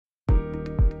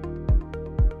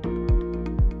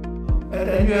At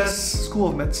NUS School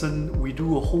of Medicine, we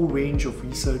do a whole range of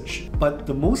research, but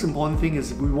the most important thing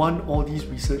is we want all these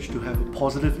research to have a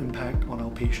positive impact on our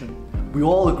patient. We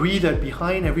all agree that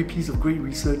behind every piece of great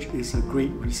research is a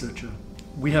great researcher.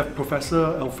 We have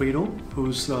Professor Alfredo,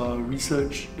 whose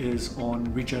research is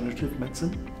on regenerative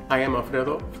medicine. I am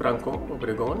Alfredo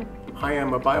Franco-Obregon. I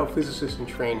am a biophysicist in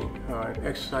training, an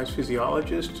exercise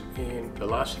physiologist in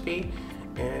philosophy,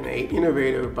 and an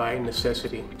innovator by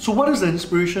necessity. So what is the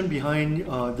inspiration behind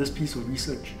this piece of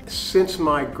research? Since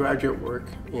my graduate work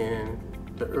in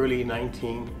the early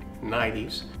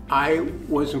 1990s, I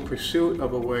was in pursuit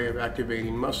of a way of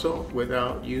activating muscle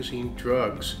without using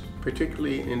drugs,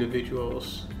 particularly in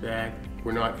individuals that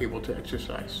were not able to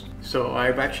exercise. So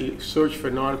I've actually searched for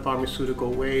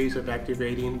non-pharmaceutical ways of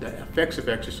activating the effects of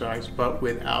exercise, but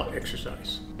without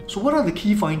exercise. So what are the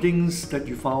key findings that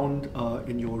you found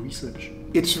in your research?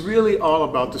 It's really all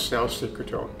about the cell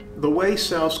secretome. The way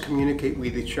cells communicate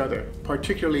with each other,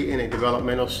 particularly in a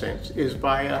developmental sense, is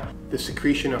via the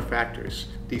secretion of factors.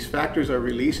 These factors are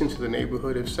released into the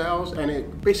neighborhood of cells, and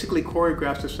it basically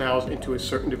choreographs the cells into a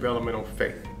certain developmental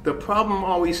phase. The problem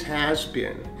always has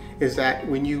been is that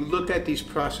when you look at these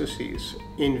processes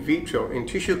in vitro, in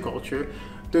tissue culture,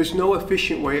 there's no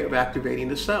efficient way of activating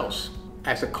the cells.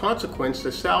 As a consequence,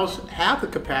 the cells have the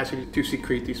capacity to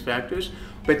secrete these factors,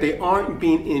 but they aren't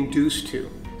being induced to.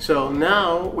 So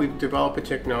now we've developed a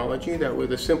technology that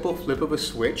with a simple flip of a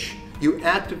switch, you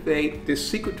activate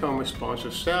this secretome response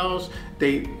of cells.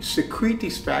 They secrete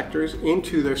these factors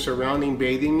into their surrounding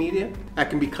bathing media that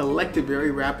can be collected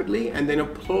very rapidly and then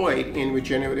employed in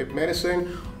regenerative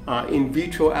medicine, in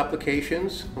vitro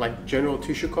applications like general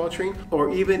tissue culturing,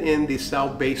 or even in the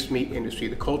cell-based meat industry,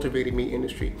 the cultivated meat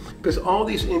industry. Because all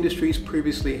these industries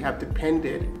previously have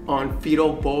depended on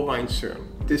fetal bovine serum.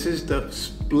 This is the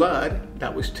blood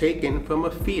that was taken from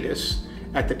a fetus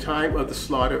at the time of the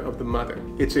slaughter of the mother.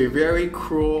 It's a very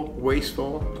cruel,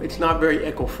 wasteful, it's not very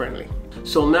eco-friendly.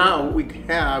 So now what we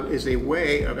have is a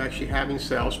way of actually having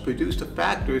cells produce the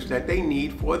factors that they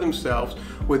need for themselves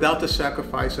without the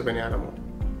sacrifice of an animal.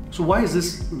 So why is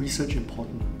this research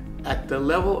important? At the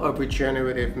level of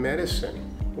regenerative medicine,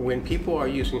 when people are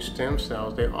using stem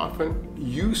cells, they often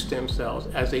use stem cells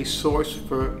as a source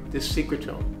for the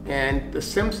secretome. And the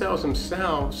stem cells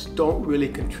themselves don't really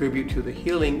contribute to the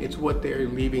healing, it's what they're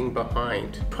leaving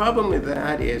behind. The problem with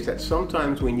that is that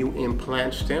sometimes when you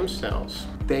implant stem cells,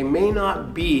 they may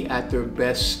not be at their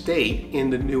best state in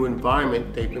the new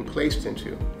environment they've been placed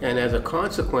into. And as a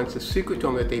consequence, the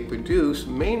secretome that they produce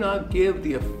may not give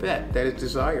the effect that is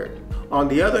desired. On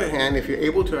the other hand, if you're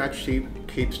able to actually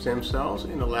keep stem cells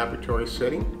in a laboratory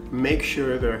setting, make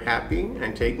sure they're happy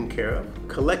and taken care of,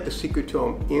 collect the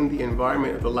secretome in the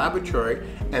environment of the laboratory,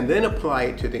 and then apply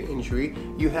it to the injury,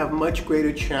 you have much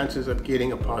greater chances of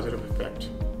getting a positive effect.